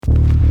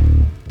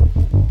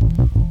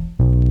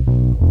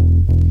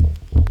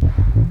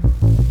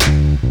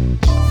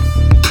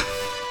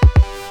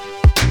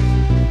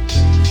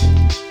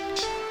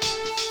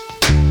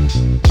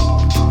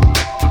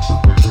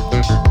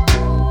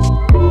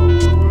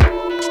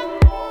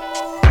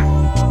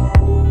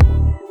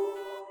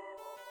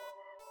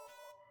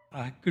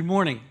Good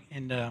morning.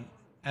 And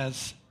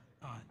as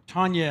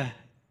Tanya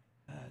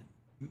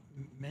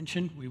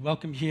mentioned, we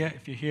welcome you here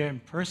if you're here in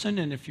person,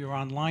 and if you're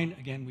online,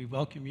 again, we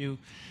welcome you.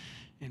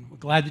 And we're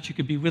glad that you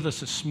could be with us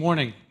this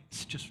morning.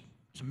 It's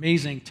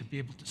amazing to be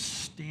able to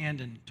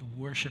stand and to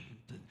worship.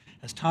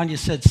 As Tanya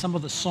said, some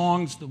of the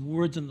songs, the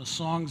words in the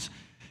songs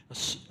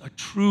are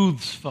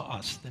truths for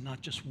us. They're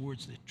not just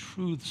words, they're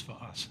truths for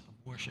us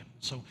of worship.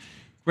 So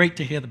great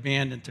to hear the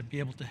band and to be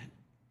able to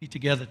be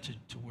together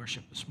to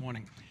worship this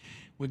morning.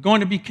 We're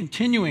going to be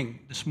continuing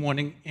this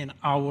morning in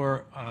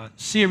our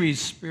series,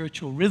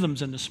 Spiritual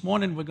Rhythms, and this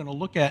morning we're going to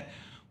look at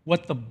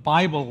what the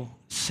Bible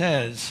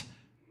says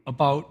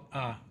about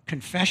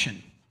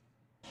confession.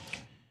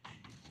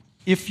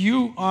 If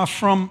you are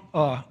from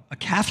a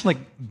Catholic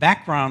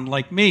background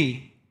like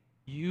me,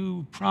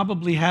 you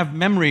probably have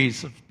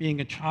memories of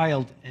being a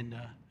child in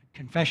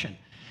confession.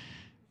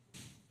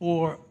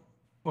 For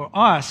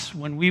us,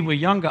 when we were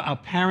younger, our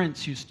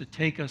parents used to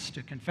take us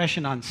to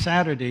confession on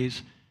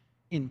Saturdays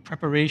in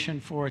preparation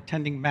for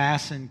attending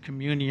Mass and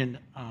Communion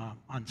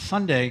on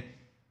Sunday.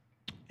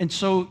 And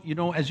so,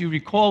 as you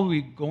recall, we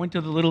go into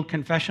the little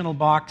confessional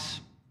box,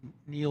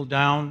 kneel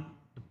down,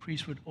 the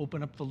priest would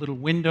open up the little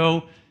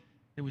window.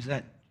 There was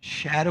that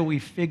shadowy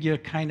figure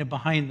kind of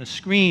behind the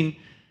screen,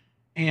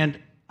 and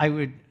I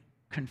would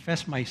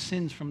confess my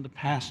sins from the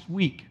past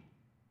week.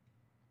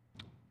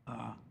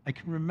 I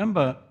can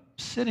remember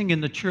sitting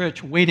in the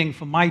church waiting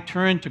for my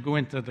turn to go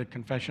into the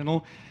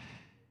confessional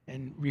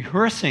and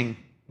rehearsing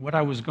what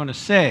I was going to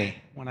say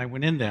when I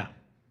went in there.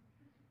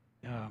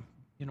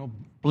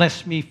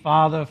 Bless me,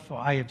 Father, for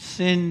I have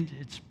sinned.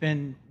 It's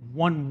been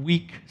 1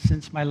 week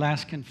since my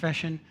last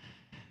confession.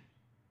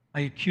 I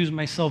accused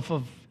myself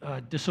of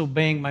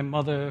disobeying my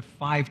mother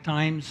 5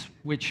 times,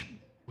 which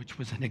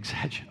was an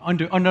exaggeration,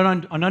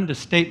 an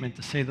understatement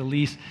to say the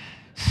least.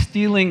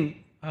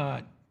 Stealing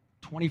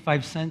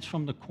 25 cents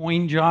from the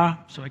coin jar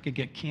so I could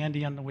get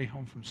candy on the way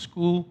home from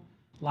school.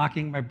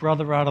 Locking my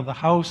brother out of the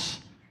house.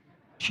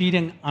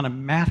 Cheating on a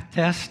math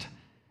test,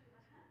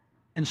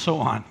 and so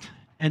on.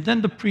 And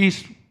then the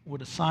priest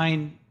would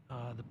assign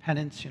the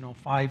penance,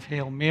 5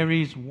 Hail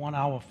Marys, 1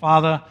 Our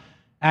Father,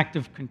 act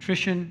of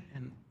contrition,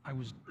 and I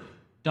was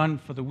done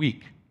for the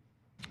week.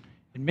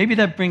 And maybe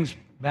that brings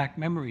back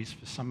memories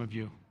for some of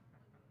you.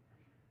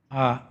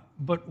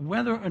 But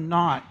whether or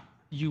not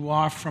you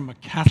are from a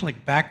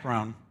Catholic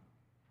background,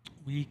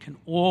 we can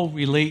all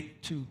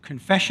relate to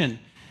confession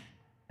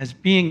as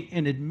being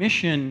an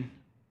admission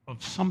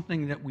of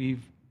something that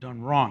we've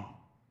done wrong.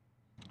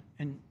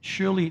 And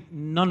surely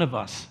none of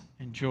us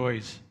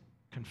enjoys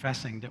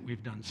confessing that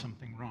we've done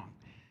something wrong.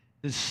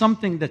 There's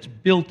something that's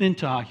built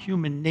into our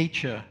human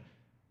nature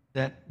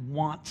that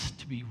wants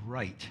to be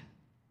right.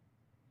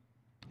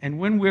 And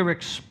when we're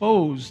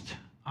exposed,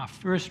 our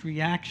first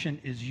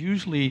reaction is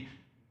usually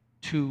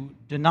to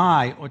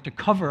deny or to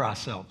cover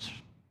ourselves.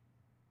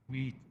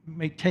 We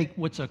may take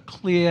what's a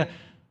clear,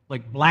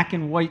 like black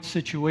and white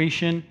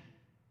situation,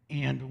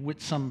 and with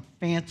some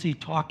fancy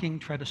talking,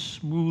 try to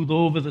smooth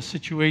over the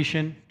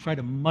situation, try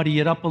to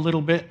muddy it up a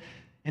little bit,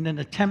 in an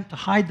attempt to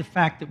hide the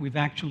fact that we've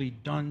actually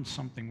done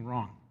something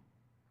wrong.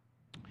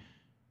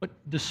 But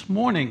this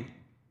morning,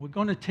 we're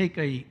going to take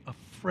a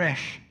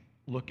fresh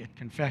look at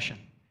confession.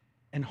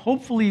 And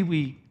hopefully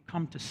we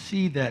come to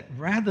see that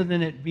rather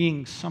than it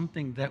being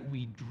something that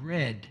we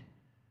dread,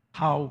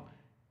 how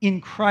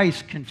in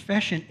Christ,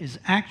 confession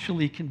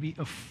can be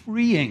a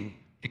freeing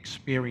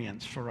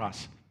experience for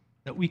us.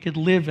 That we could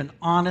live an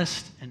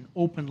honest and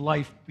open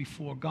life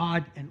before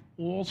God and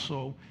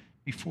also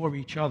before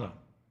each other.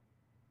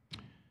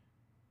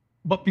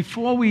 But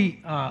before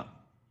we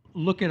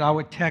look at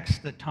our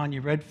text that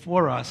Tanya read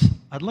for us,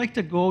 I'd like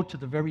to go to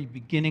the very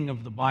beginning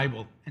of the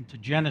Bible and to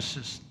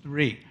Genesis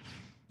 3.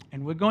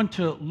 And we're going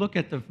to look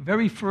at the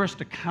very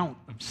first account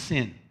of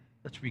sin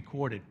that's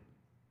recorded.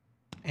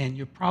 And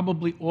you're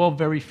probably all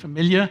very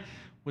familiar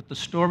with the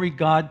story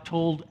God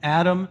told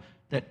Adam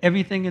that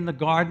everything in the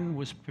garden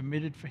was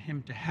permitted for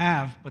him to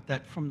have, but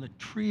that from the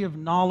tree of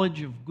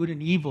knowledge of good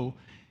and evil,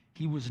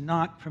 he was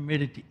not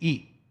permitted to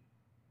eat.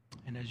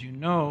 And as you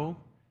know,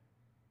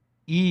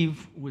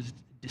 Eve was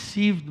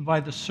deceived by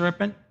the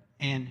serpent,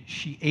 and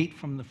she ate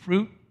from the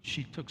fruit.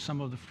 She took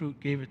some of the fruit,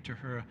 gave it to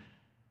her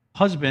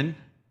husband,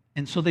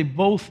 and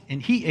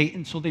he ate,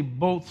 and so they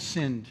both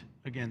sinned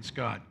against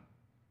God.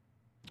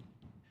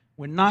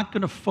 We're not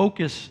going to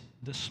focus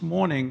this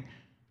morning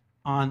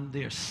on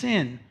their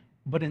sin,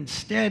 but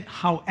instead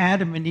how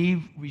Adam and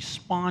Eve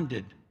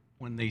responded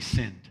when they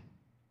sinned.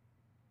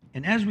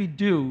 And as we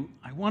do,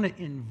 I want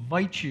to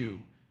invite you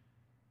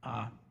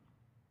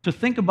to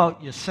think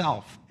about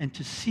yourself and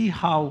to see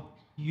how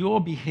your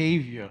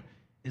behavior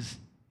is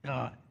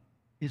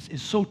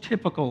so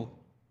typical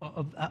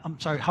of,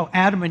 how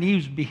Adam and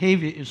Eve's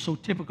behavior is so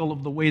typical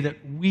of the way that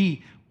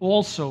we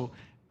also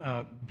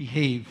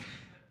behave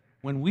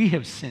when we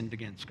have sinned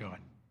against God.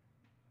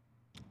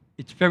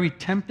 It's very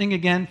tempting,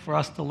 again, for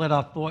us to let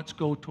our thoughts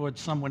go towards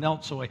someone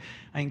else. So I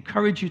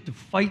encourage you to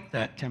fight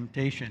that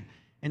temptation.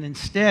 And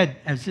instead,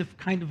 as if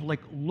kind of like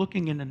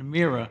looking in a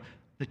mirror,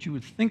 that you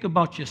would think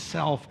about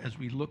yourself as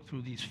we look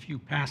through these few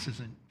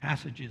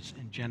passages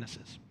in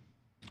Genesis.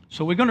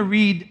 So we're going to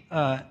read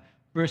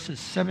verses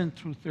 7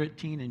 through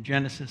 13 in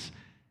Genesis.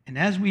 And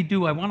as we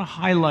do, I want to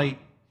highlight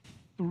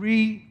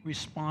 3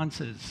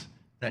 responses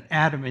that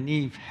Adam and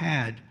Eve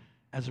had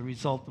as a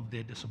result of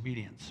their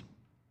disobedience.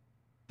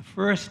 The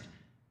first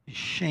is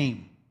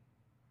shame.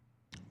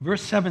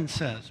 Verse 7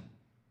 says,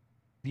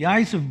 "The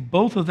eyes of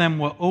both of them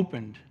were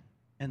opened,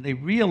 and they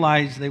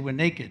realized they were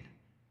naked.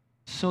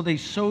 So they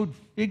sewed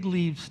fig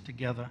leaves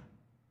together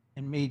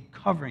and made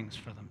coverings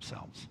for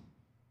themselves."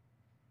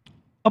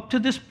 Up to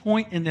this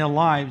point in their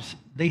lives,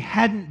 they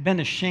hadn't been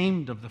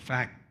ashamed of the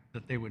fact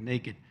that they were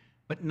naked.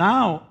 But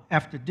now,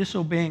 after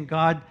disobeying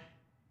God,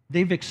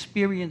 they've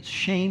experienced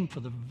shame for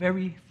the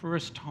very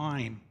first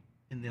time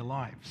in their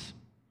lives.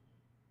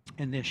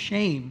 And their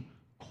shame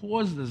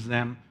causes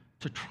them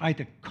to try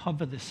to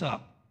cover this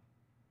up.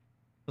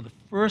 For the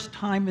first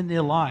time in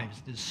their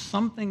lives, there's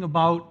something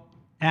about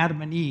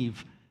Adam and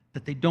Eve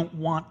that they don't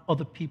want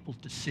other people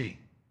to see.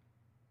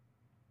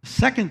 The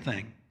second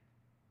thing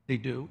they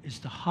do is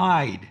to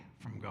hide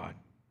from God.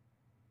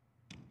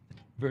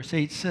 Verse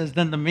 8 says,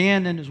 "Then the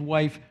man and his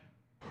wife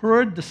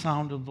heard the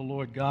sound of the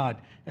Lord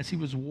God as he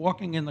was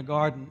walking in the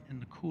garden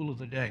in the cool of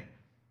the day.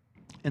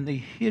 And they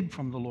hid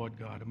from the Lord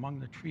God among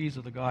the trees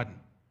of the garden.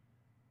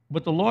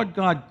 But the Lord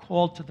God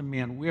called to the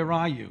man, 'Where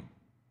are you?'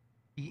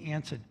 He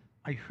answered,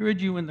 'I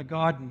heard you in the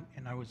garden,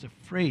 and I was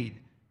afraid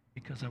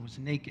because I was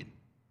naked,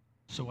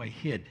 so I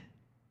hid.'"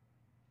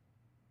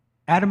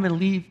 Adam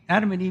and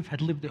Eve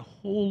had lived their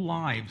whole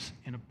lives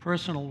in a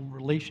personal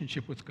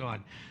relationship with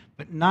God.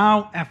 But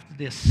now, after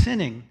their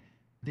sinning,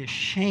 their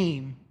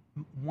shame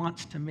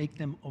wants to make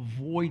them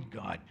avoid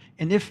God,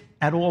 and if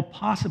at all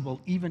possible,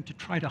 even to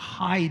try to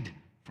hide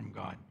from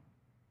God.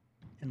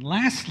 And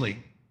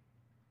lastly,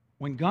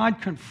 when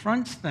God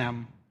confronts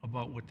them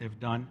about what they've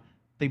done,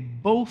 they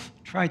both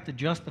try to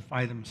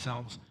justify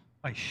themselves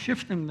by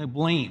shifting the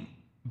blame,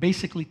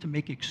 basically to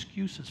make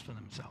excuses for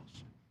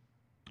themselves.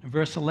 In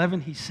verse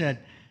 11, he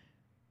said,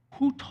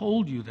 "Who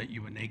told you that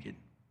you were naked?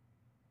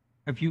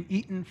 Have you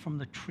eaten from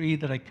the tree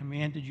that I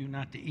commanded you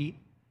not to eat?"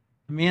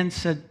 The man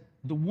said,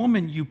 "The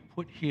woman you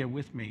put here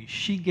with me,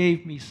 she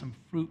gave me some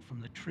fruit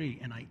from the tree,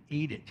 and I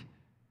ate it."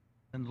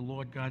 Then the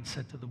Lord God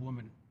said to the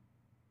woman,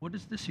 "What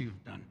is this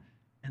you've done?"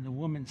 And the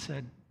woman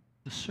said,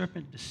 "The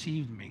serpent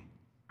deceived me,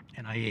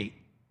 and I ate."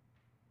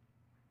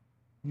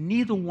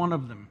 Neither one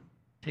of them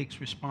takes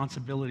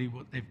responsibility for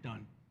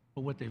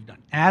what they've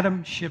done.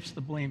 Adam shifts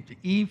the blame to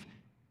Eve.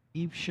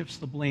 Eve shifts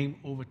the blame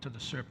over to the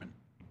serpent.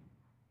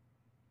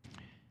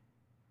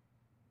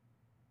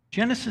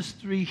 Genesis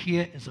 3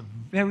 here is a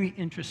very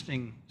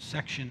interesting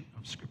section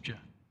of Scripture.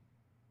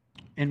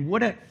 And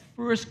what at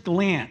first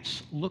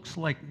glance looks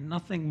like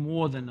nothing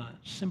more than a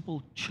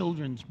simple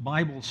children's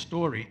Bible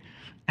story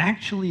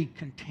actually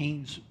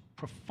contains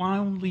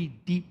profoundly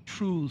deep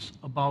truths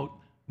about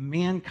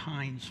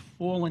mankind's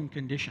fallen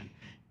condition.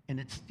 And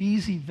it's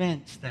these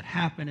events that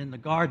happen in the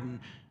garden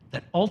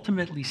that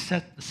ultimately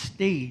set the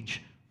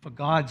stage for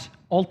God's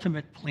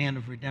ultimate plan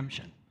of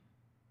redemption.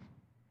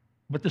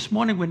 But this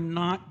morning, we're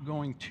not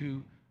going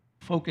to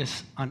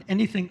focus on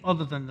anything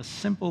other than the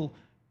simple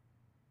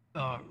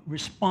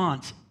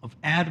response of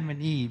Adam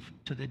and Eve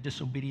to their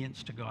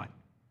disobedience to God.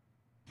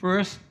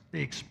 First,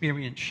 they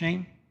experience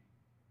shame.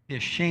 Their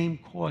shame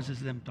causes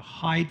them to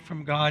hide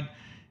from God.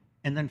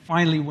 And then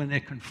finally, when they're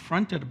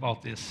confronted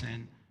about their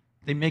sin,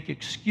 they make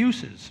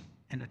excuses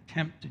and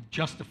attempt to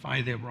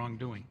justify their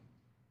wrongdoing.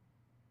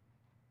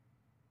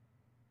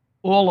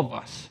 All of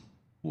us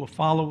who are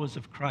followers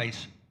of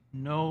Christ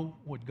know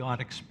what God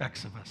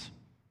expects of us.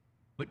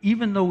 But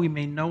even though we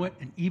may know it,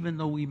 and even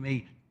though we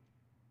may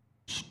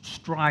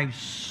strive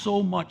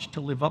so much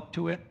to live up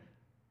to it,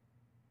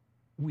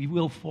 we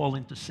will fall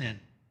into sin.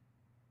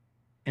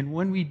 And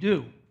when we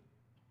do,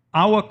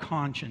 our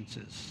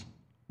consciences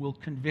will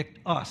convict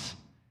us,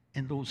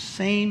 and those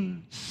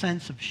same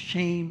sense of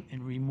shame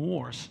and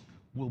remorse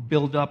will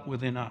build up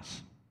within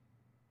us.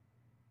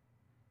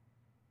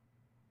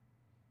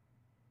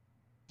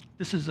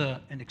 This is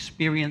an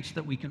experience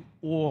that we can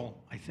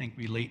all, I think,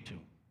 relate to.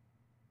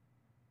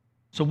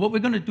 So what we're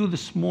going to do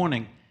this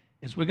morning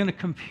is we're going to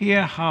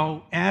compare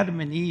how Adam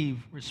and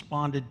Eve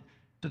responded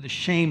to the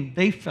shame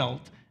they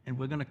felt, and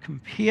we're going to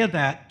compare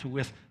that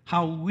with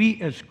how we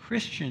as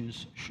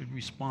Christians should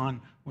respond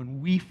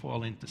when we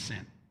fall into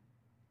sin.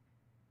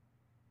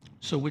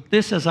 So with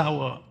this as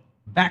our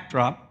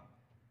backdrop,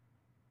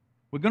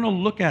 we're going to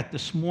look at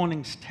this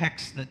morning's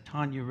text that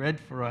Tanya read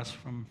for us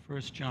from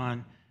 1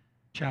 John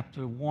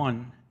chapter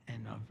 1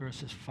 and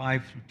verses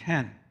 5 through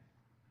 10.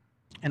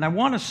 And I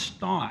want to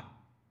start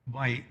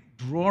by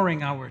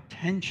drawing our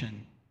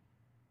attention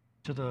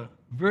to the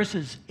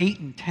verses 8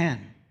 and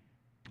 10,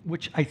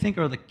 which I think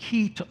are the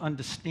key to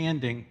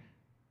understanding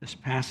this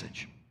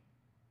passage.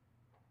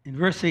 In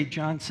verse 8,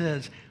 John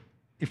says,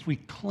 "If we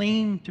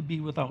claim to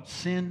be without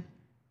sin,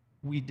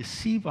 we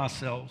deceive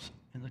ourselves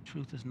and the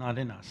truth is not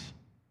in us."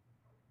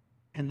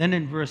 And then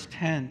in verse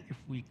 10, "If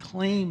we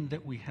claim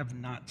that we have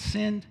not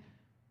sinned,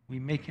 we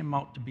make him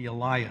out to be a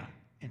liar,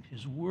 and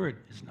his word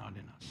is not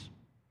in us.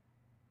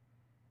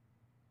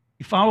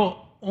 If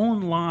our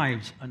own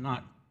lives are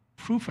not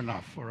proof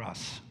enough for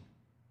us,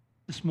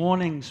 this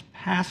morning's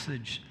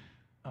passage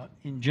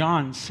in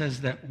John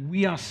says that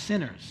we are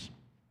sinners,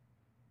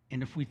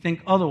 and if we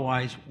think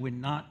otherwise, we're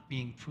not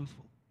being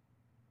truthful.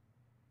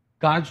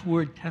 God's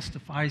word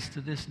testifies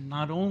to this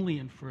not only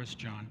in 1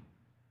 John,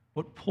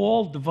 but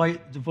Paul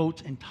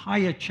devotes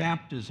entire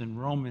chapters in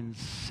Romans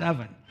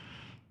 7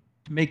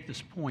 to make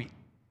this point.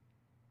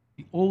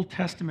 The Old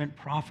Testament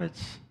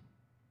prophets,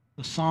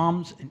 the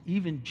Psalms, and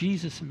even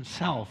Jesus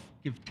himself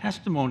give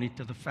testimony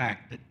to the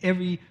fact that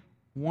every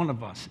one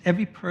of us,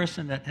 every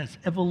person that has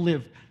ever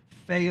lived,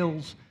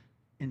 fails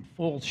and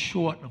falls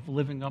short of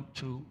living up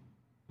to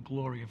the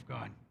glory of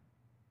God.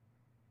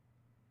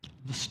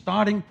 The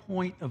starting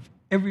point of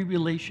every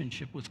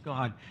relationship with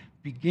God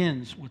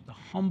begins with the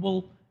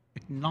humble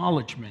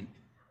acknowledgement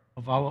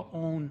of our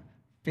own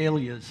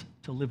failures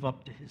to live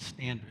up to his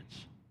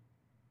standards.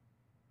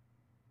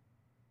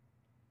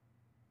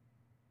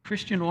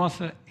 Christian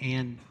author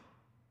and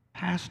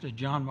pastor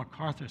John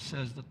MacArthur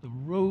says that the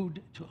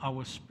road to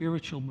our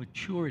spiritual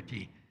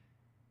maturity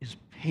is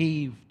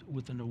paved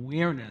with an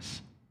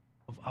awareness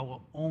of our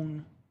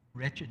own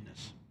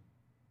wretchedness.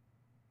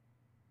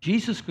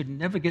 Jesus could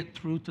never get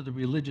through to the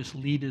religious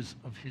leaders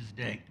of his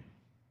day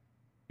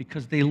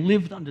because they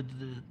lived under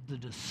the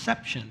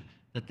deception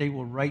that they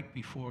were right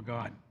before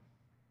God.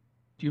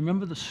 Do you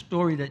remember the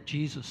story that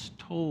Jesus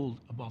told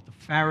about the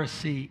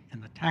Pharisee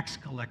and the tax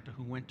collector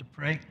who went to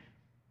pray?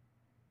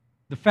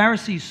 The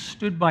Pharisee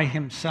stood by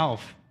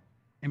himself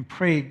and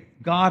prayed,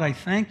 "God, I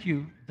thank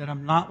you that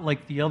I'm not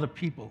like the other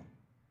people,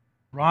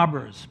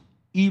 robbers,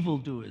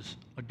 evildoers,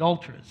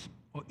 adulterers,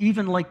 or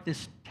even like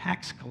this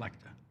tax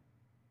collector.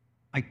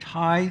 I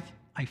tithe,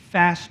 I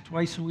fast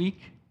twice a week."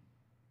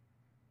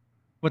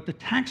 But the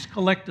tax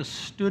collector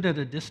stood at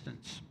a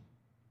distance,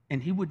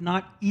 and he would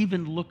not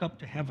even look up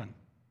to heaven.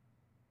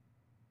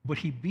 But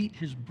he beat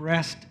his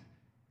breast,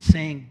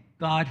 saying,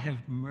 "God,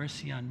 have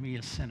mercy on me,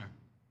 a sinner."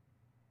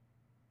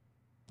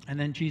 And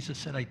then Jesus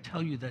said, "I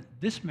tell you that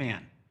this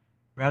man,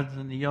 rather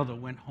than the other,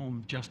 went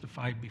home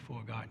justified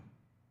before God."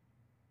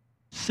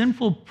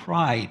 Sinful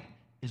pride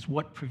is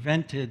what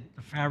prevented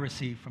the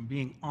Pharisee from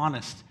being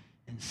honest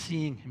and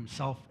seeing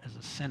himself as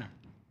a sinner.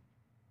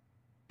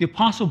 The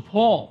Apostle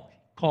Paul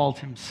called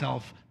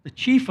himself the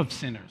chief of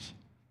sinners.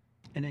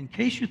 And in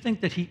case you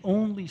think that he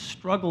only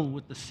struggled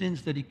with the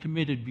sins that he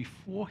committed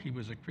before he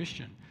was a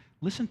Christian,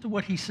 listen to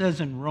what he says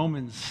in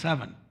Romans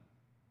 7.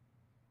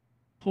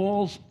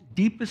 Paul's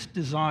deepest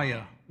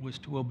desire was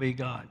to obey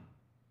God,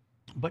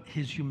 but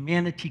his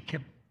humanity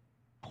kept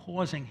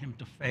causing him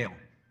to fail.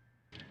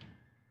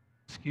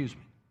 Excuse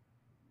me.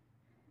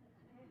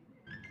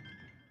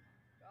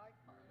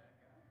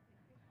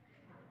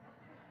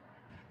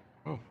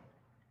 Oh.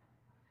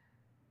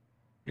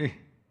 Hey.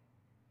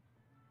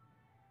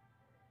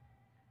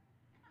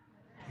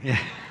 Yeah.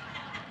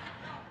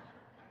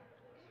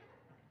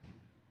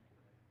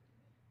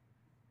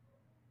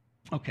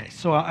 Okay,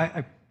 so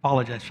I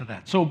apologize for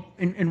that. So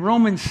in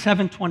Romans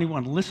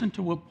 7:21, listen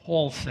to what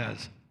Paul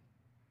says.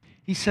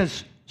 He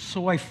says,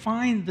 "So I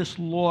find this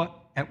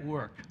law at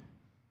work.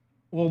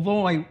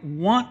 Although I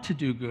want to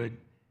do good,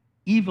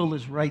 evil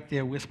is right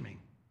there with me.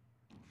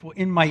 For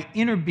in my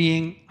inner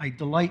being I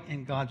delight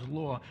in God's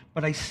law,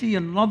 but I see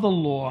another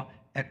law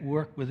at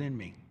work within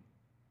me,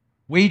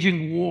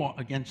 waging war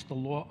against the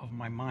law of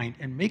my mind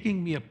and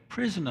making me a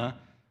prisoner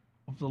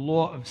of the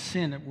law of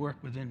sin at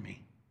work within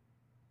me.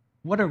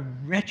 What a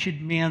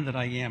wretched man that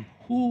I am.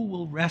 Who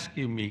will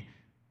rescue me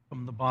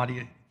from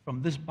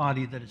this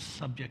body that is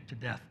subject to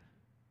death?"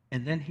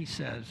 And then he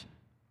says,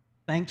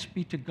 "Thanks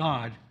be to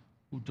God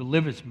who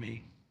delivers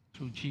me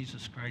through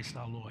Jesus Christ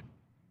our Lord."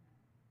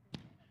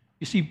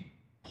 You see,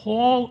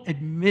 Paul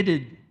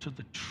admitted to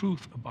the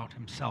truth about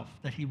himself,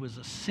 that he was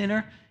a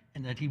sinner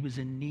and that he was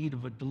in need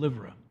of a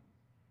deliverer.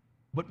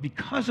 But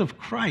because of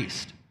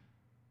Christ,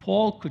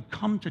 Paul could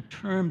come to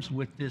terms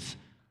with this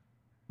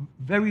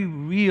very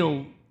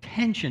real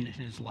tension in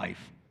his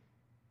life,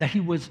 that he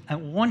was,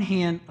 on one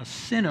hand, a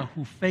sinner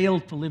who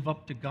failed to live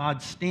up to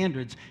God's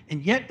standards,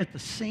 and yet at the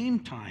same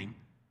time,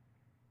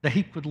 that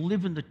he could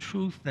live in the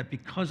truth that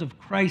because of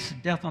Christ's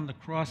death on the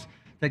cross,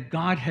 that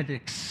God had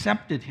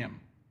accepted him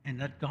and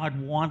that God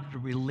wanted a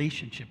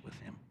relationship with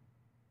him.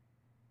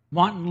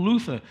 Martin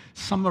Luther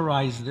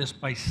summarized this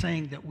by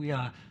saying that we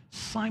are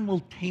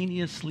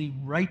simultaneously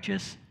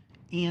righteous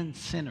and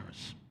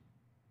sinners.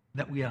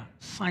 That we are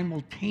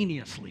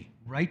simultaneously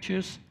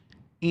righteous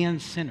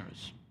and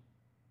sinners.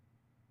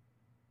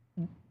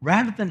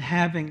 Rather than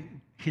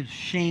having his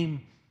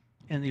shame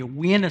and the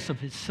awareness of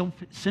his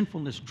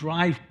sinfulness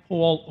drive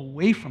Paul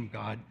away from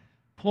God,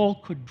 Paul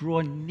could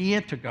draw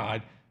near to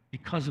God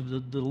because of the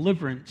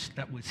deliverance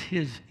that was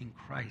his in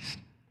Christ.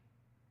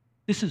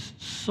 This is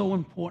so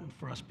important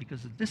for us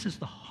because this is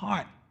the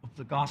heart of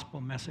the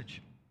gospel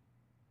message.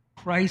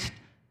 Christ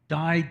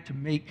died to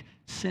make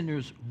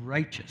sinners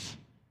righteous.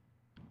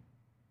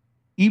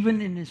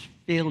 Even in his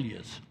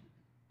failures,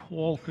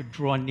 Paul could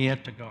draw near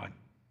to God.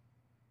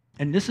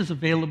 And this is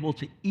available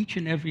to each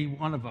and every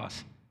one of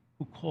us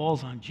who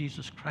calls on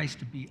Jesus Christ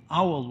to be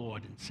our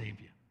Lord and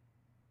Savior.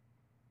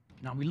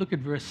 Now we look at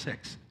verse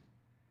 6.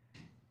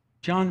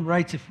 John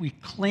writes, if we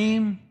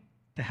claim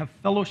to have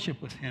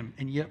fellowship with him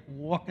and yet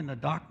walk in the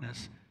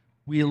darkness,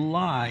 we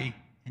lie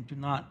and do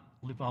not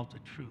live out the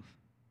truth.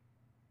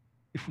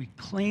 If we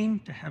claim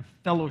to have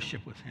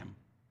fellowship with him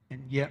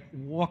and yet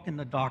walk in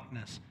the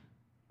darkness,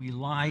 we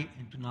lie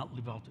and do not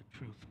live out the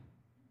truth.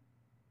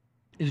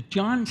 Is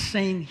John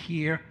saying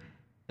here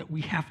that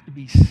we have to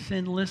be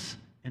sinless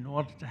in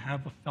order to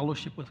have a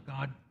fellowship with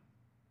God?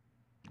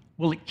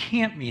 Well, it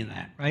can't mean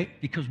that, right?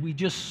 Because we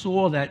just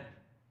saw that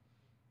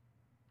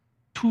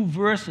 2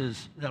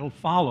 verses that will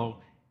follow,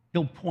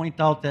 he'll point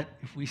out that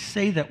if we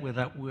say that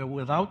we're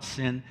without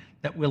sin,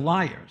 that we're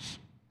liars.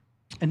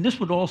 And this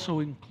would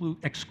also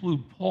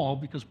exclude Paul,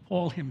 because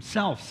Paul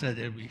himself said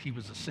that he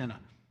was a sinner.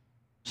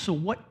 So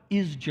what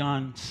is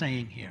John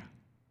saying here?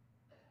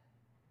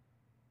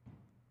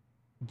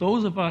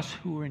 Those of us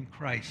who are in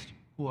Christ,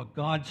 who are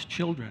God's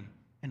children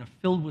and are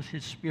filled with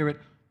his Spirit,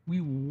 we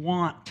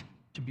want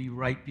to be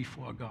right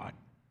before God,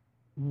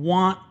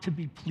 want to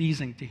be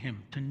pleasing to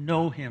him, to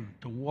know him,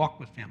 to walk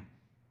with him.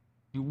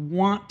 We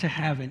want to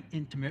have an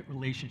intimate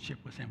relationship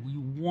with him. We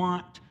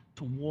want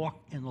to walk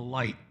in the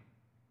light.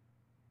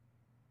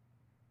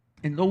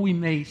 And though we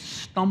may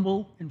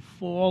stumble and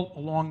fall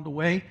along the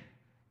way,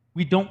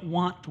 we don't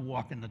want to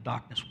walk in the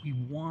darkness. We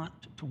want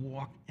to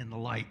walk in the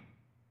light.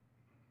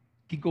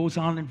 He goes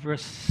on in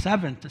verse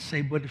 7 to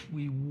say, but if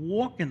we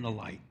walk in the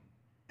light,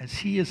 as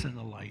he is in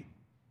the light,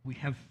 we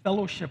have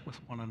fellowship with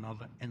one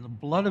another, and the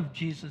blood of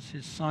Jesus,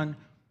 his Son,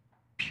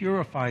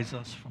 purifies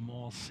us from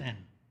all sin.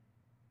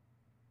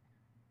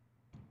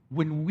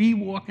 When we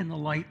walk in the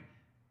light,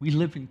 we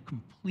live in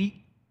complete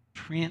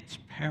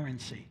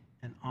transparency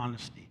and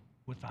honesty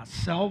with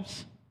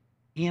ourselves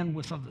and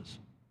with others.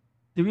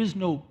 There is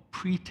no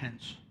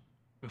pretense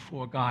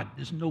before God.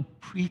 There's no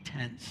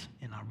pretense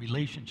in our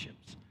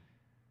relationships.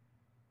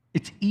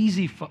 It's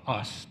easy for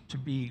us to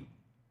be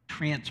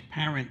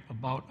transparent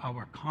about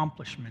our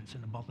accomplishments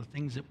and about the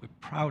things that we're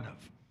proud of.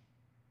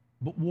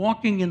 But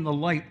walking in the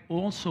light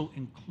also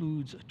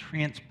includes a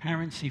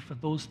transparency for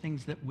those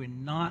things that we're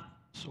not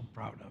so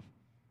proud of,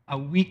 our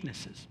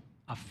weaknesses,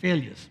 our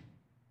failures,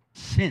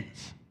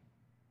 sins.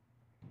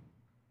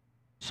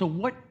 So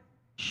what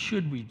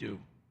should we do?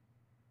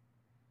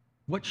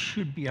 What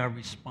should be our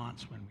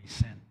response when we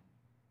sin?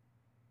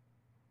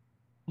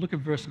 Look at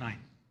verse 9.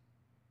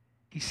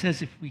 He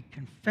says, if we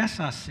confess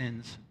our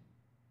sins,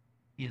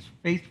 he is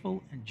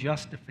faithful and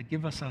just to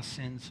forgive us our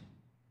sins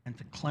and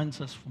to cleanse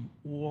us from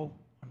all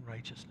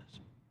unrighteousness.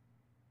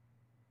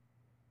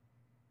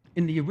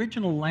 In the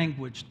original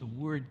language, the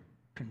word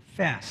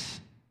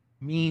confess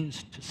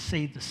means to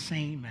say the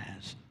same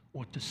as,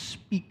 or to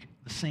speak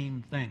the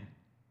same thing.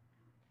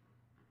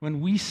 When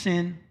we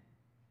sin,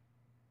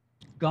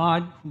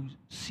 God who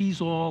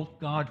sees all,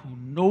 God who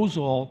knows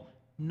all,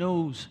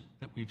 knows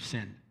that we've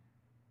sinned.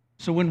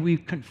 So when we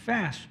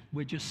confess,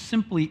 we're just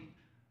simply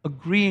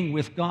agreeing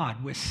with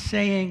God. We're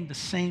saying the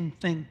same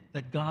thing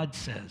that God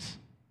says.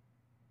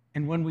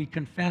 And when we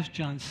confess,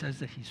 John says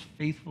that he's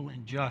faithful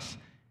and just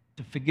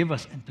to forgive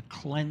us and to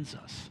cleanse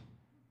us.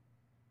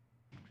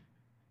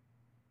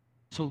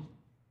 So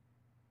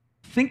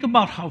think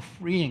about how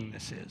freeing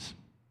this is.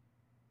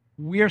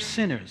 We're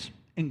sinners,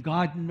 and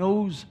God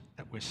knows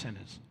that we're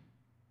sinners.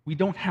 We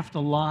don't have to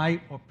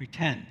lie or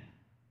pretend.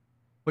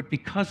 But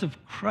because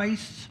of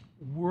Christ's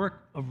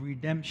work of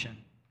redemption,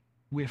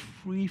 we're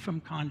free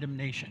from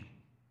condemnation,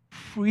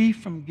 free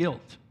from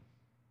guilt,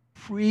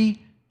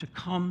 free to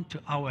come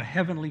to our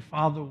Heavenly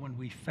Father when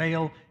we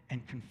fail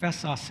and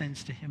confess our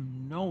sins to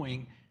him,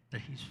 knowing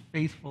that he's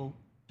faithful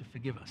to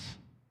forgive us.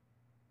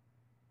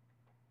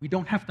 We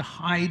don't have to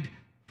hide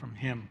from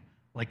him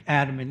like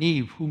Adam and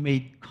Eve, who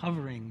made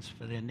coverings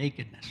for their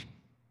nakedness.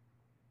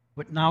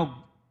 But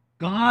now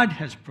God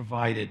has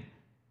provided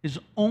his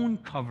own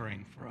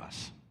covering for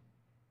us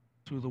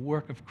through the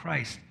work of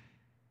Christ.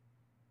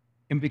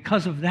 And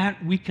because of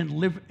that, we can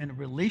live in a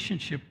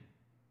relationship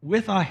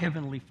with our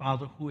Heavenly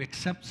Father who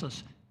accepts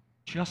us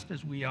just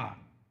as we are.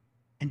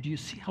 And do you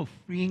see how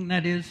freeing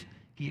that is?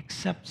 He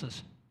accepts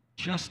us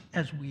just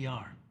as we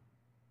are.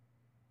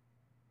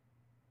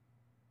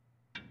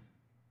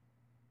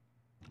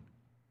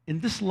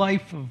 And this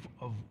life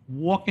of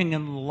walking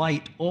in the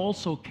light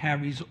also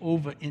carries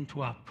over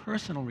into our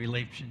personal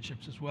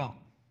relationships as well.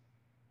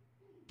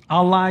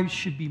 Our lives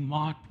should be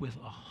marked with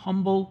a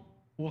humble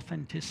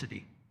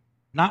authenticity,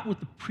 not with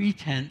the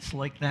pretense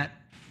like that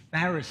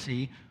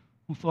Pharisee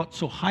who thought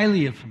so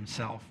highly of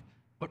himself,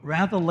 but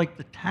rather like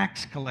the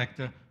tax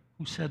collector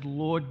who said,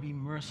 Lord, be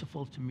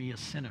merciful to me, a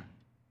sinner.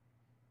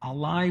 Our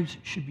lives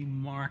should be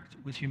marked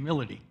with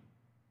humility.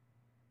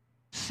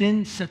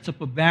 Sin sets up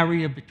a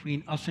barrier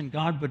between us and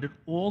God, but it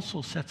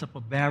also sets up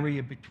a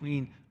barrier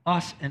between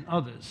us and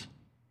others.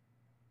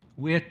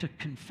 We're to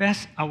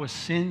confess our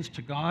sins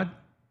to God,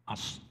 our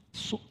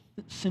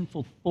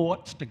sinful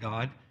thoughts to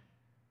God,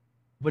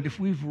 But if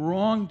we've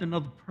wronged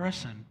another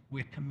person,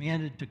 we're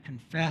commanded to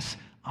confess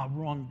our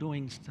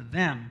wrongdoings to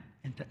them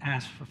and to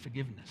ask for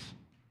forgiveness.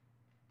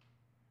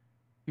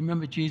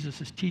 Remember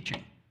Jesus'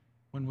 teaching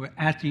when we're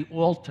at the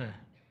altar,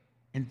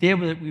 and there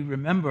we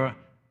remember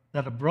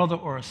that a brother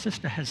or a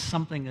sister has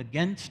something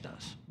against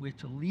us. We're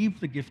to leave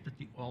the gift at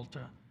the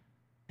altar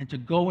and to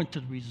go and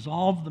to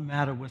resolve the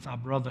matter with our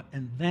brother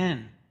and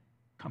then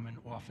come and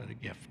offer the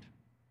gift.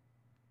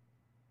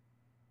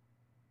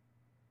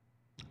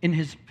 In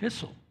his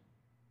epistle,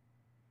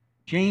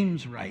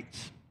 James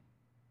writes,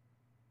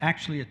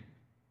 actually,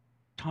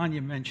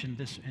 Tanya mentioned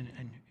this in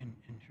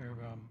her,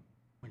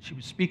 when she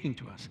was speaking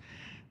to us.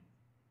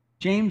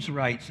 James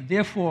writes,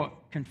 therefore,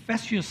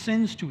 confess your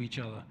sins to each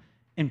other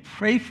and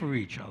pray for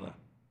each other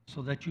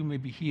so that you may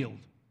be healed.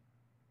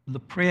 The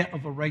prayer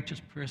of a righteous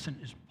person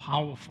is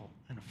powerful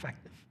and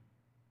effective.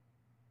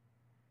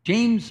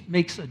 James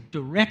makes a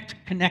direct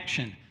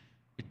connection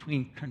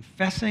between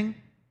confessing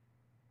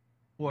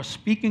or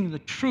speaking the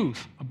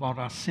truth about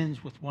our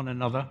sins with one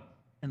another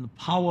and the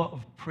power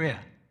of prayer.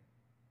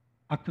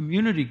 Our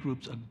community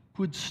groups are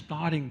good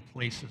starting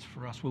places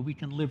for us where we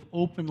can live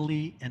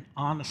openly and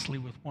honestly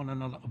with one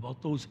another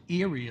about those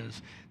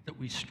areas that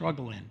we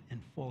struggle in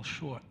and fall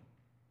short.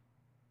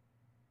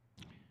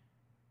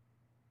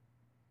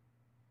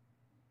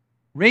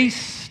 Ray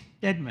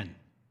Stedman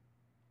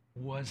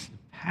was the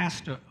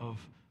pastor of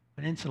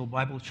Peninsula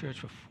Bible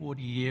Church for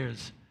 40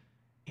 years,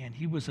 and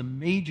he was a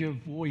major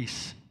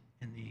voice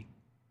in the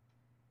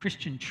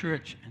Christian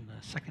church in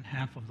the second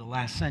half of the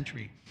last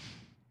century.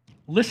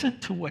 Listen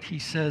to what he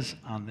says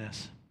on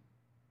this.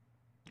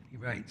 He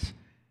writes,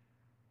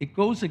 it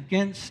goes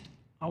against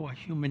our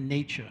human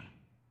nature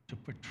to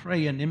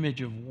portray an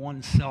image of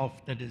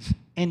oneself that is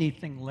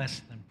anything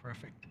less than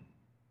perfect.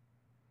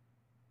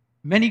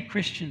 Many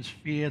Christians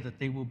fear that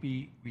they will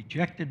be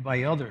rejected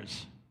by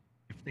others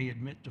if they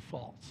admit to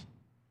faults.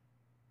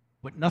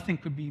 But nothing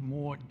could be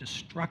more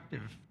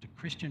destructive to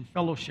Christian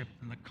fellowship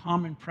than the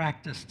common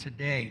practice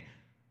today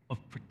of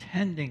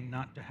pretending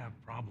not to have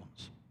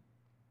problems.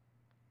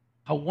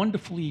 How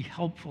wonderfully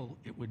helpful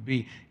it would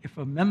be if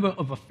a member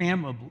of a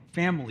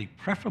family,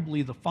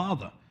 preferably the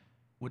father,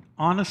 would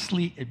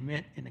honestly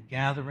admit in a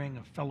gathering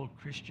of fellow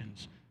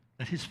Christians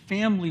that his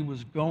family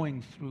was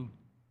going through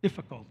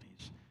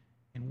difficulties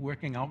in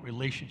working out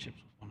relationships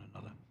with one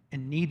another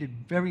and needed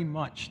very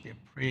much their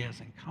prayers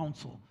and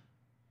counsel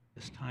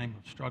at this time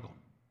of struggle.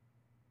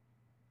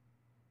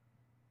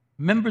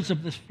 Members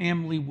of this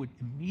family would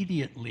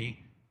immediately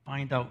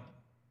find out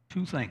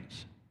two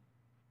things: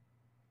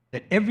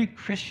 that every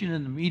Christian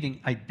in the meeting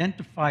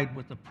identified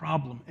with the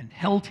problem and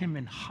held him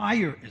in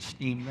higher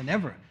esteem than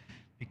ever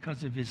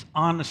because of his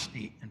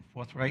honesty and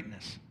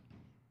forthrightness.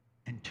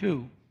 And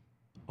two,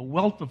 a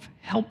wealth of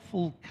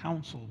helpful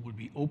counsel would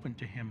be open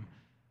to him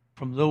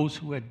from those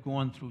who had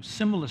gone through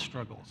similar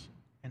struggles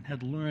and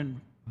had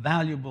learned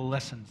valuable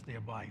lessons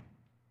thereby.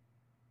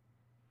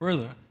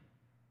 Further,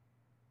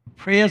 the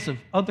prayers of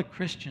other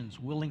Christians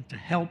willing to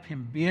help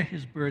him bear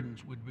his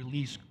burdens would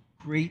release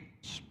great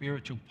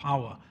spiritual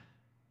power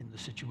in the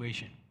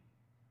situation.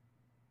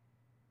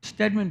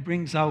 Stedman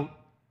brings out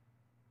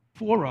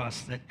for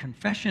us that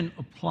confession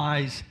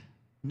applies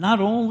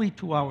not only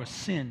to our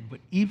sin, but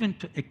even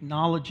to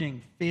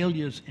acknowledging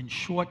failures and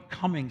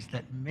shortcomings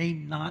that may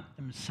not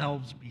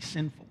themselves be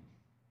sinful.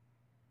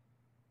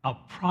 Our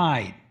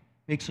pride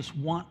makes us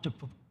want to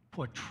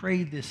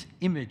portray this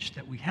image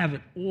that we have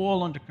it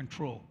all under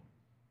control.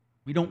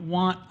 We don't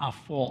want our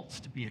faults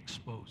to be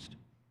exposed.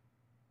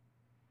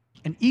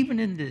 And even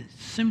in the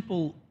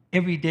simple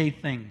everyday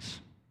things,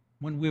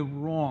 when we're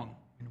wrong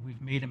and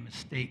we've made a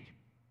mistake,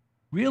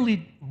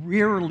 really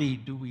rarely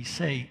do we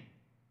say,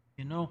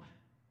 you know,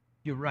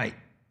 you're right,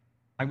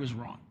 I was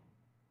wrong.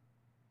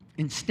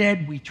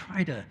 Instead, we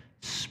try to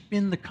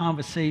spin the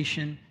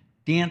conversation,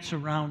 dance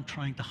around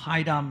trying to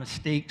hide our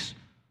mistakes,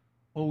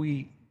 or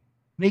we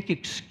make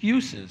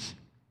excuses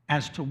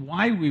as to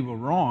why we were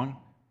wrong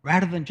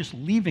rather than just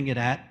leaving it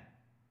at,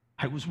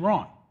 I was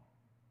wrong.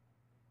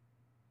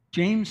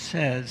 James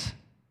says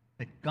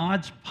that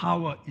God's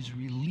power is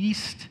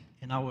released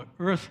in our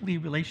earthly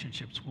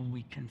relationships when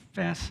we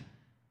confess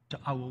to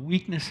our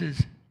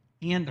weaknesses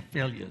and the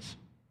failures,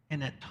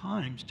 and at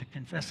times to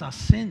confess our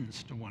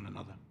sins to one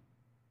another.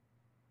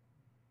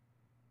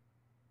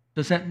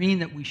 Does that mean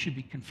that we should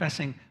be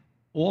confessing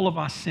all of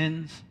our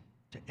sins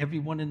to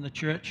everyone in the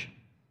church?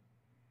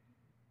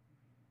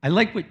 I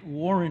like what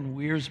Warren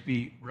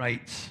Wiersbe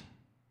writes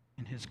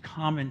in his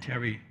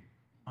commentary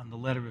on the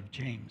letter of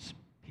James.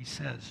 He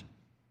says,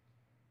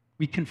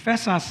 we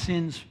confess our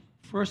sins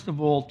first of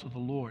all to the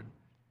Lord,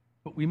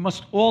 but we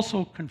must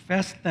also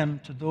confess them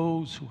to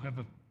those who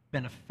have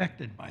been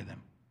affected by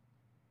them.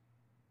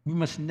 We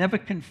must never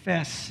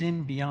confess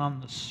sin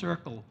beyond the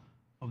circle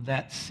of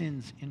that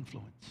sin's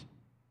influence.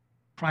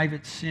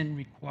 Private sin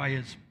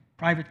requires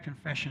private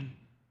confession.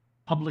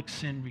 Public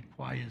sin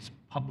requires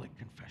public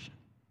confession.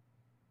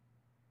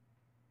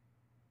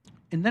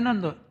 And then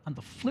on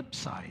the flip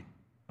side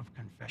of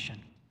confession,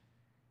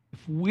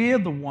 if we're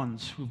the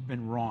ones who've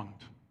been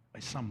wronged by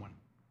someone,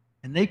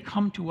 And they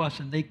come to us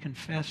and they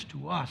confess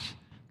to us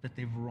that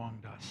they've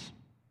wronged us.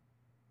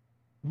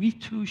 We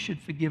too should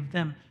forgive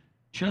them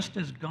just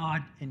as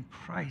God in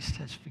Christ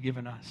has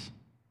forgiven us.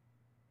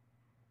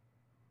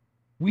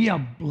 We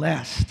are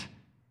blessed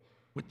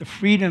with the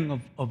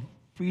freedom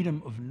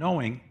of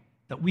knowing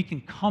that we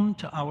can come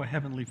to our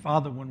Heavenly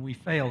Father when we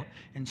fail.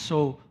 And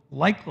so,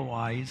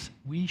 likewise,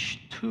 we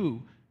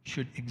too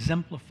should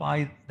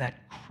exemplify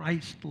that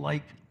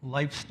Christ-like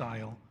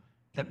lifestyle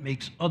that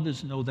makes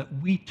others know that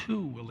we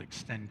too will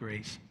extend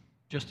grace,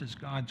 just as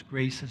God's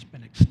grace has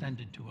been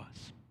extended to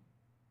us.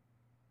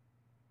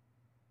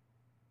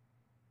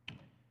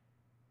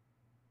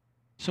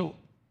 So,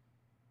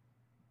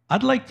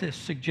 I'd like to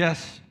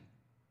suggest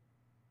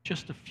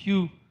just a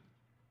few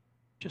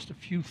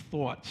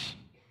thoughts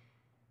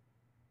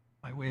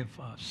by way of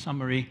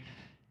summary,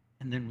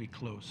 and then we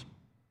close.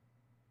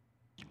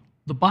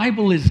 The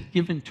Bible is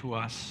given to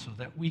us so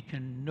that we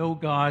can know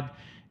God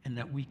and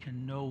that we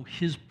can know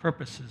His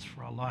purposes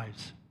for our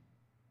lives.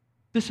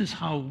 This is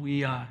how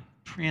we are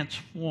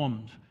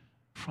transformed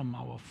from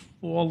our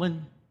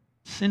fallen,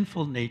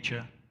 sinful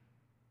nature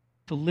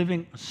to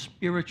living a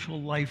spiritual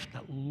life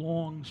that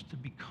longs to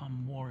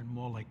become more and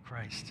more like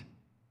Christ.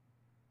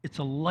 It's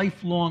a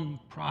lifelong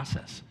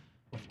process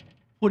of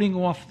putting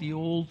off the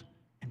old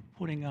and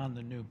putting on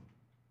the new.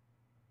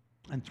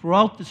 And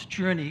throughout this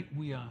journey,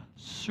 we are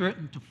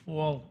certain to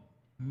fall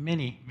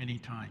many, many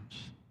times.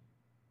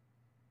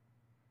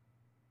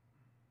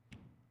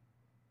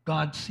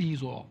 God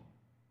sees all.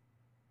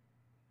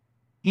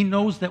 He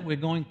knows that we're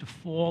going to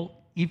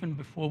fall even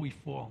before we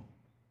fall.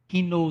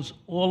 He knows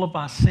all of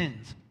our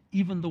sins,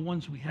 even the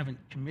ones we haven't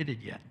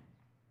committed yet.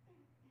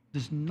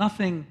 There's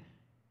nothing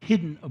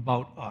hidden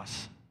about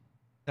us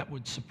that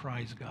would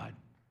surprise God.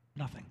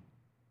 Nothing.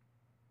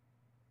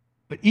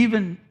 But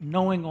even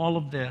knowing all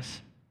of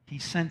this, He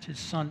sent His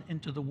Son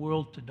into the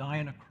world to die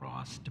on a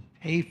cross, to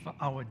pay for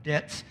our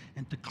debts,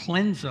 and to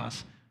cleanse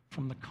us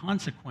from the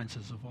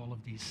consequences of all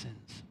of these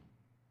sins.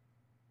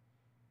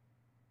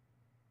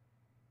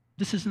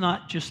 This is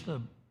not just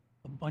a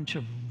bunch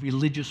of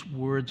religious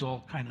words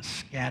all kind of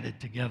scattered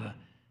together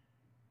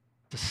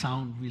to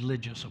sound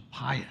religious or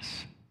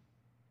pious.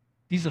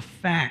 These are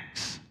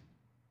facts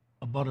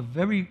about a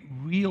very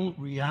real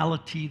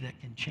reality that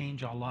can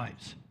change our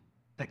lives,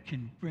 that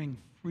can bring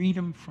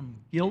freedom from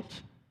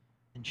guilt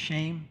and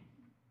shame,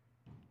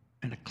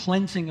 and a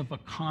cleansing of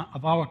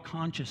our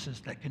consciousness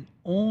that can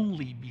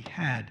only be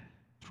had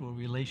through a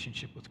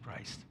relationship with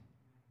Christ.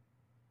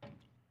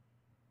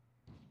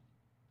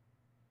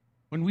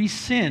 When we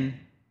sin,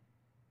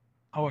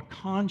 our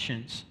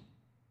conscience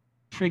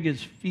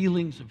triggers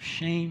feelings of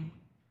shame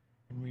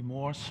and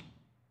remorse,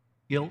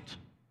 guilt,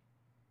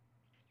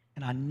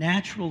 and our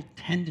natural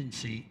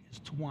tendency is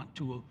to want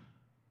to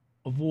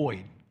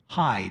avoid,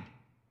 hide,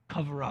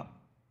 cover up.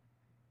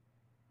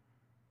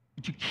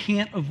 But you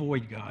can't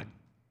avoid God.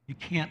 You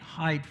can't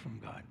hide from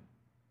God.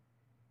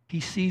 He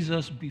sees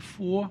us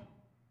before,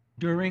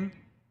 during,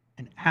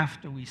 and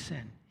after we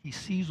sin. He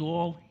sees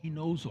all. He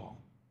knows all.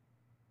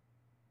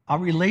 Our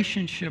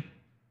relationship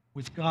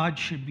with God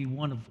should be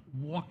one of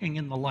walking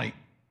in the light.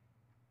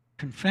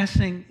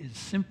 Confessing is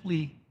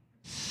simply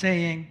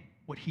saying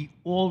what He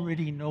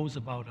already knows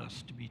about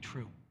us to be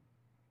true.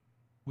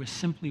 We're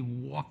simply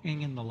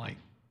walking in the light.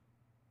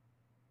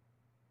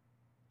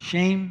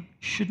 Shame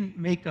shouldn't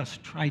make us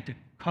try to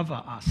cover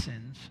our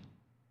sins.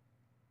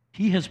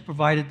 He has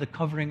provided the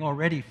covering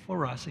already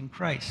for us in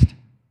Christ.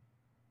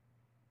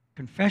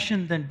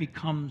 Confession then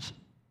becomes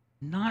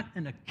not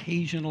an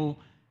occasional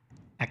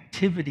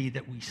activity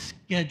that we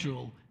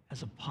schedule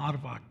as a part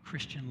of our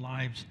Christian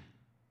lives,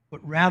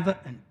 but rather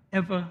an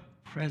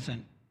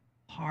ever-present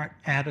heart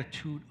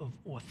attitude of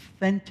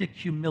authentic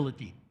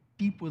humility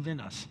deep within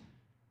us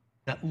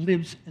that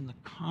lives in the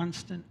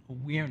constant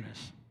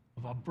awareness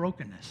of our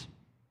brokenness.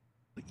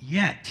 But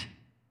yet,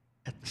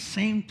 at the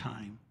same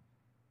time,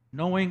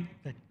 knowing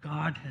that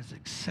God has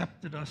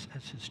accepted us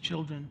as His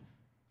children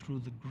through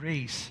the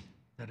grace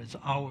that is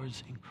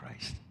ours in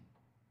Christ.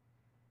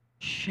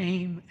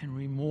 Shame and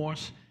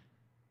remorse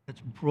that's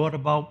brought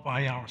about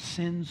by our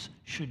sins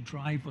should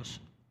drive us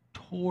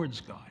towards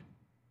God,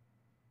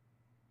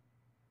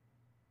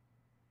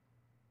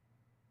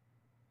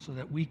 so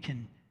that we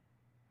can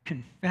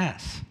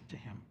confess to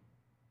Him.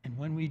 And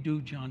when we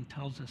do, John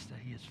tells us that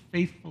He is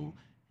faithful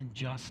and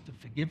just to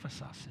forgive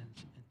us our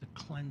sins and to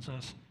cleanse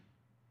us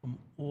from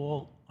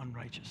all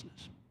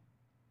unrighteousness.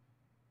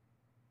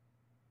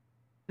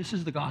 This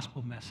is the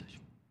gospel message.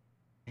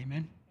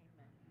 Amen?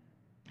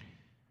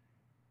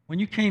 When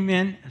you came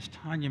in, as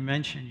Tanya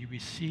mentioned, you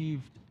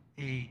received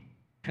a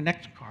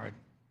Connect card.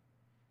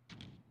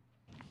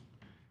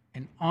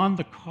 And on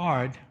the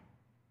card,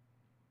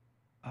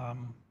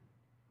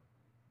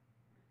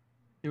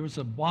 there was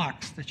a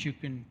box that you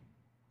can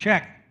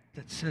check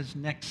that says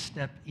Next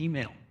Step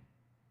Email.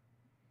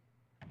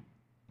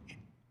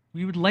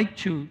 We would like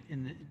to,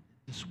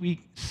 this week,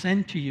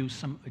 send to you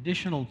some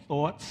additional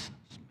thoughts,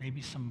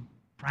 maybe some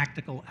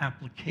practical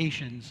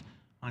applications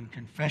on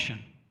confession.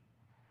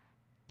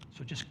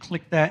 So just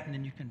click that, and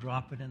then you can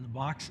drop it in the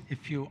box.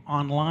 If you're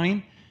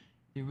online,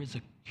 there is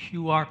a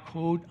QR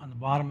code on the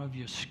bottom of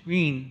your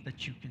screen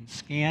that you can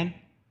scan.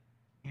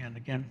 And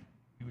again,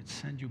 it would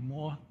send you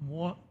more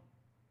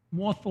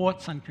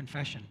thoughts on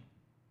confession.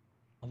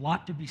 A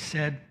lot to be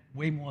said,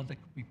 way more that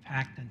could be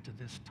packed into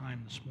this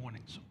time this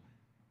morning. So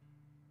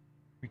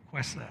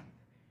request that.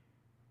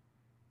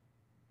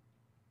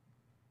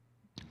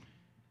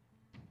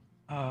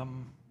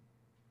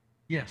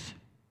 Yes.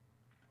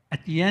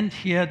 At the end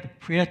here, the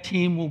prayer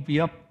team will be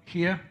up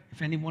here.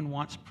 If anyone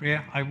wants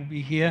prayer, I will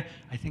be here.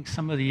 I think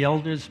some of the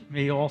elders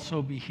may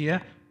also be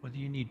here. Whether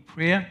you need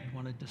prayer, you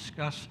want to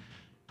discuss,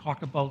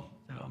 talk about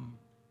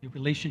your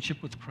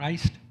relationship with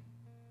Christ,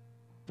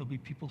 there'll be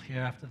people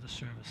here after the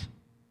service.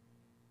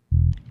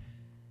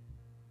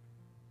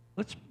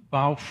 Let's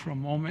bow for a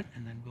moment,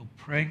 and then we'll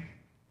pray.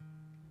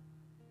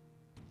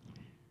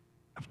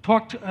 I've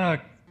talked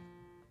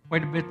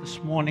quite a bit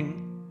this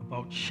morning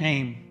about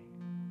shame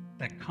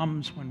that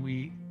comes when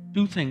we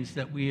do things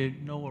that we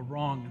know are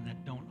wrong and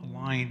that don't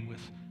align with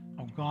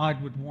how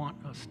God would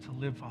want us to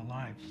live our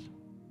lives.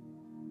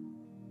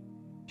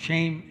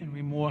 Shame and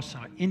remorse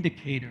are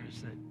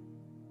indicators that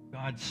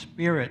God's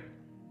Spirit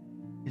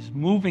is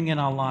moving in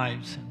our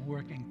lives and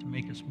working to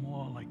make us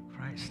more like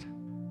Christ.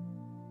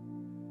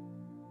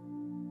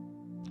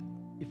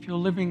 If you're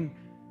living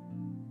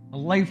a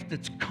life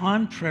that's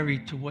contrary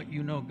to what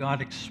you know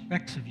God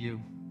expects of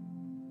you,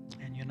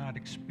 and you're not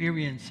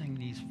experiencing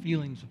these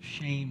feelings of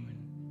shame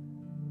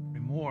and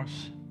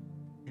remorse,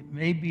 it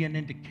may be an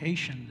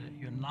indication that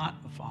you're not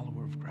a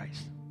follower of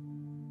Christ,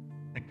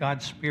 that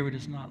God's Spirit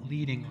is not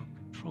leading or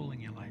controlling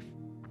your life.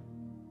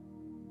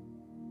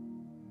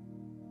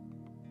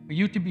 For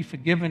you to be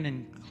forgiven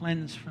and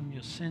cleansed from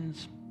your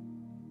sins,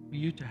 for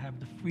you to have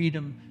the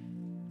freedom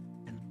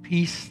and the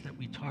peace that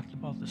we talked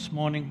about this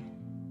morning,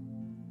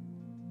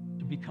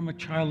 to become a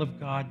child of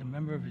God, a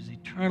member of His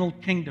eternal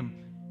kingdom,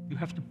 you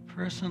have to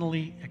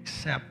personally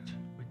accept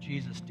what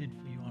Jesus did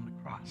for you on the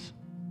cross.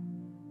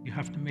 You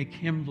have to make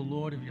Him the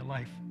Lord of your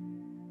life.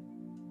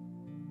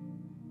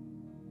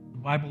 The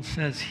Bible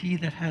says, he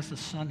that has the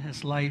Son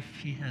has life,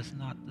 he has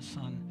not the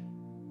Son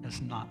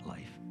has not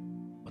life.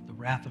 But the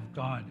wrath of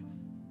God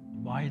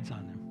abides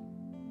on them.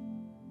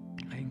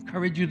 I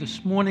encourage you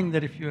this morning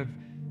that if you have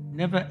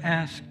never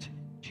asked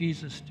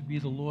Jesus to be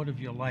the Lord of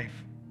your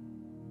life,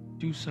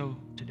 do so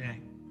today.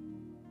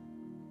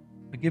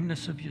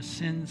 Forgiveness of your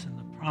sins and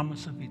the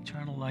promise of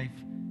eternal life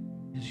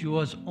is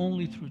yours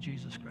only through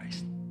Jesus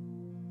Christ.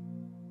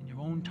 In your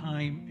own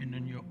time and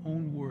in your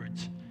own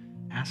words,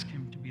 ask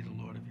Him to be the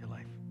Lord of your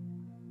life.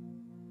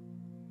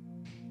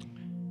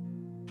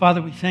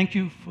 Father, we thank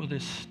you for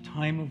this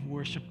time of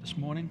worship this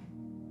morning.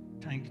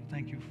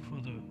 Thank you for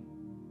the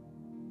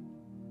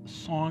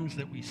songs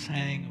that we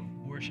sang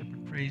of worship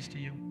and praise to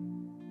you.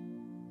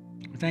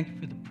 We thank you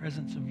for the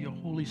presence of your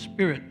Holy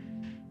Spirit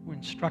who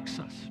instructs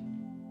us.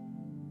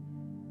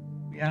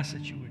 We ask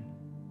that you would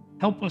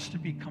help us to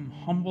become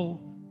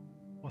humble,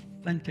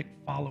 authentic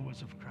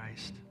followers of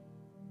Christ,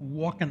 who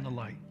walk in the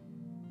light,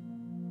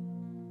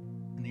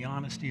 in the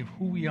honesty of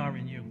who we are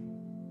in you.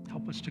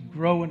 Help us to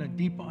grow in a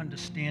deeper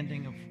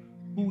understanding of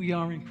who we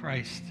are in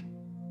Christ.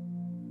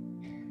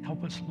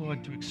 Help us,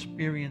 Lord, to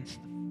experience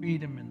the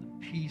freedom and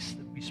the peace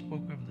that we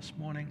spoke of this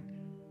morning,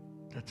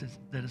 that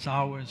is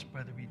ours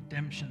by the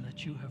redemption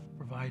that you have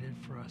provided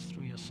for us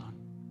through your Son,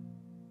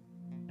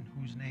 in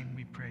whose name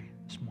we pray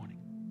this morning.